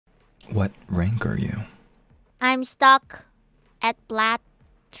What rank are you? I'm stuck at plat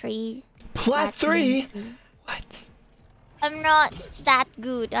 3. Plat 3? What? I'm not that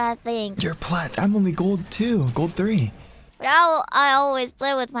good, I think. You're plat. I'm only gold 2, gold 3. But I always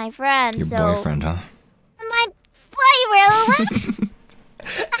play with my friends. Your so boyfriend, huh? My boyfriend?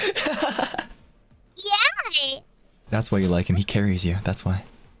 Yeah. That's why you like him. He carries you. That's why.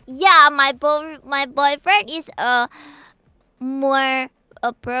 Yeah, my boyfriend is more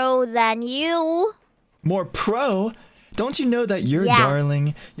a pro than you. More pro? Don't you know that your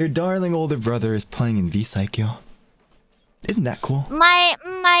darling older brother is playing in V-Saikyo? Isn't that cool? My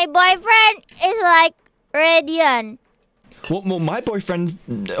boyfriend is like Radiant. Well, my boyfriend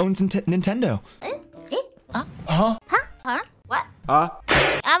owns Nintendo. Huh? Huh? Huh? What? Huh?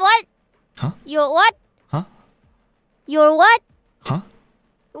 What? Huh? You're what? Huh? You're what? Huh?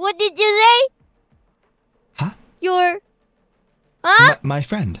 What did you say? Huh? You're... Huh? My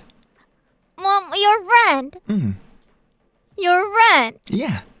friend. Mom, your friend? Mm. Your friend?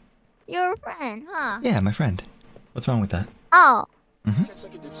 Yeah. Your friend, huh? Yeah, my friend. What's wrong with that? Oh. Mm-hmm.